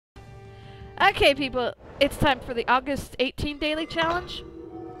Okay, people, it's time for the August 18 daily challenge.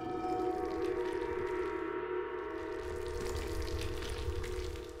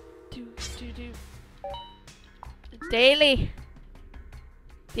 Do. Daily.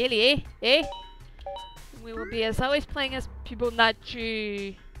 Daily, eh? Eh? We will be, as always, playing as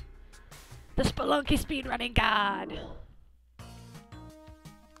Fibonacci, the Spelunky speedrunning god.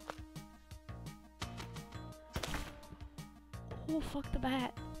 Oh, fuck the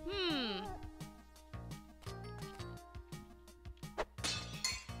bat.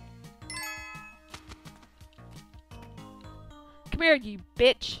 Come here, you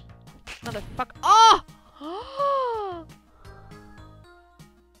bitch. Motherfucker. Oh!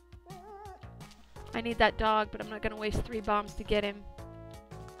 I need that dog, but I'm not gonna waste 3 bombs to get him.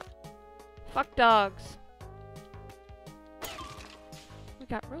 Fuck dogs. We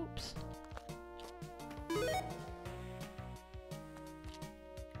got ropes.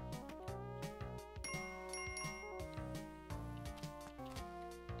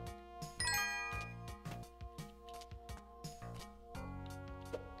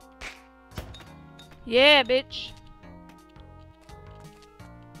 Yeah, bitch.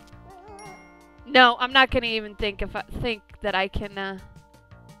 No, I'm not gonna even think that I can,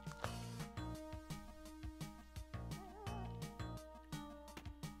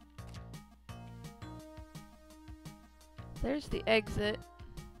 There's the exit.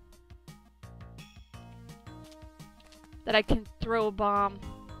 That I can throw a bomb.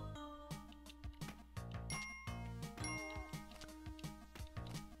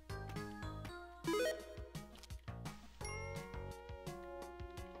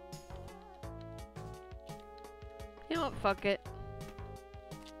 You know what? Fuck it.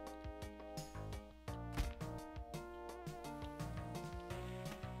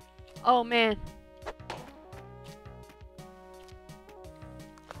 Oh, man.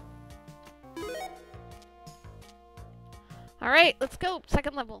 Alright, let's go.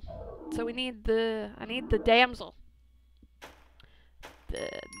 Second level. So we need I need the damsel.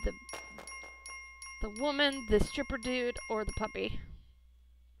 The woman, the stripper dude, or the puppy.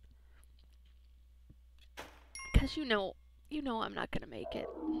 Because you know I'm not gonna make it.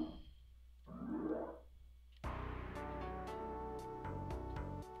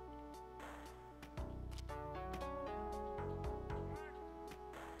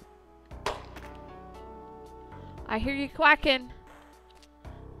 I hear you quacking.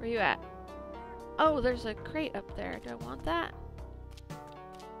 Where you at? Oh, there's a crate up there. Do I want that?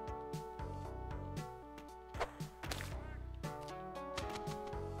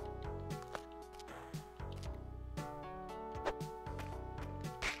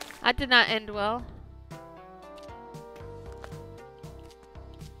 That did not end well.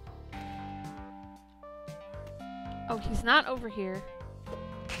 Oh, he's not over here.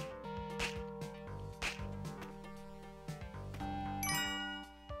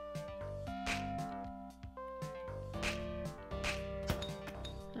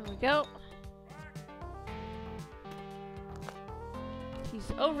 There we go.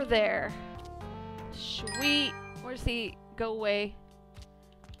 He's over there. Sweet. Where's the go away?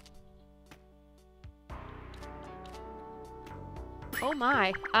 Oh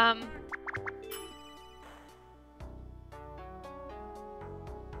my. I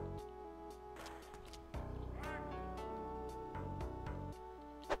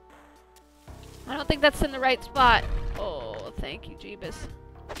don't think that's in the right spot. Oh, thank you, Jeebus.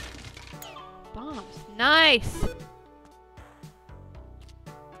 Bombs. Nice!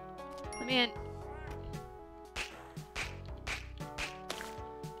 Let me in.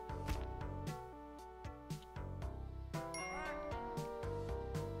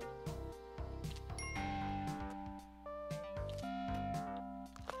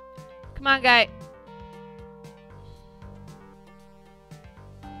 Come on, guy.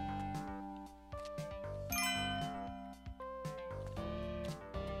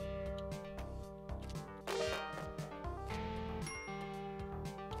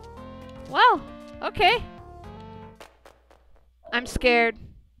 Well, okay. I'm scared.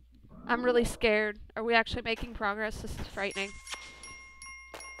 I'm really scared. Are we actually making progress? This is frightening.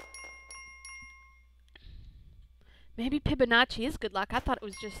 Maybe Fibonacci is good luck. I thought it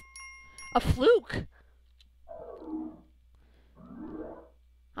was just a fluke.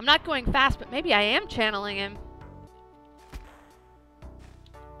 I'm not going fast, but maybe I am channeling him.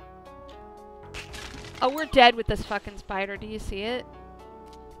 Oh, we're dead with this fucking spider. Do you see it?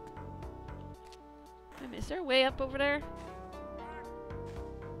 Is there a way up over there?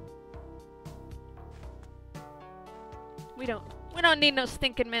 We don't need no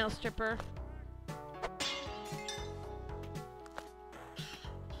stinking male stripper.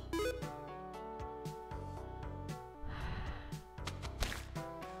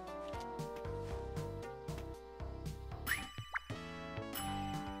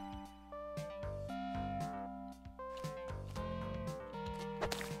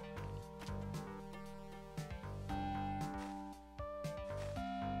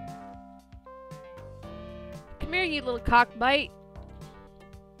 Come here, you little cockbite.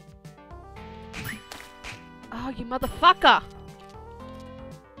 Oh, you motherfucker!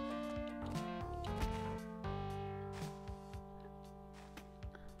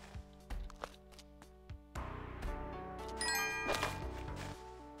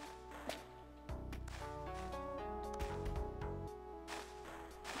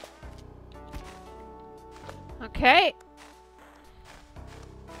 Okay.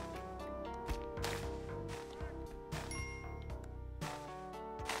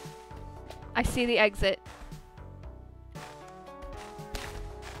 I see the exit.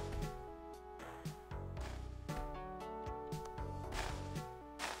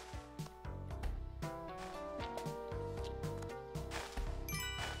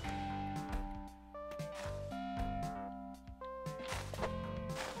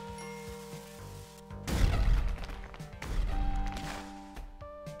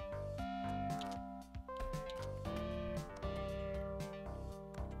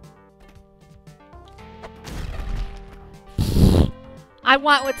 I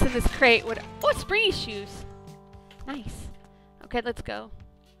want what's in this crate. Oh, springy shoes. Nice. Okay, let's go.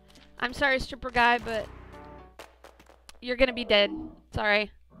 I'm sorry, stripper guy, but you're gonna be dead. Sorry.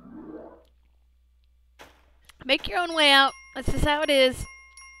 Make your own way out. That's just how it is.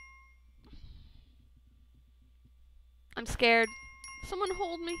 I'm scared. Someone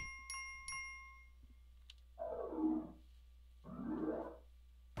hold me.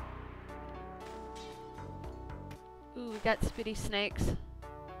 Ooh, we got spitty snakes.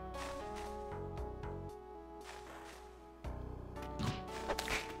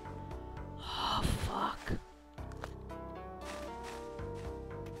 Oh, fuck.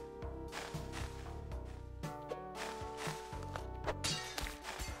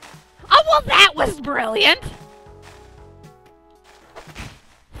 Oh, well, that was brilliant!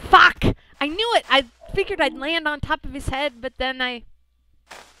 Fuck! I knew it! I figured I'd land on top of his head, but then I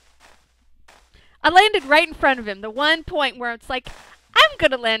landed right in front of him. The one point where it's like, I'm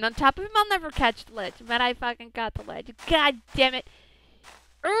gonna land on top of him. I'll never catch the ledge. But I fucking got the ledge. God damn it.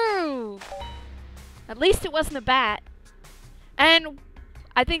 Ooh. At least it wasn't a bat. And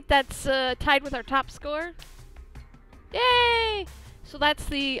I think that's tied with our top score. Yay! So that's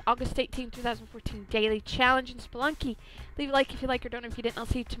the August 18, 2014 daily challenge in Spelunky. Leave a like if you like or don't if you didn't. I'll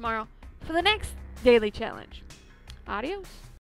see you tomorrow for the next daily challenge. Adios.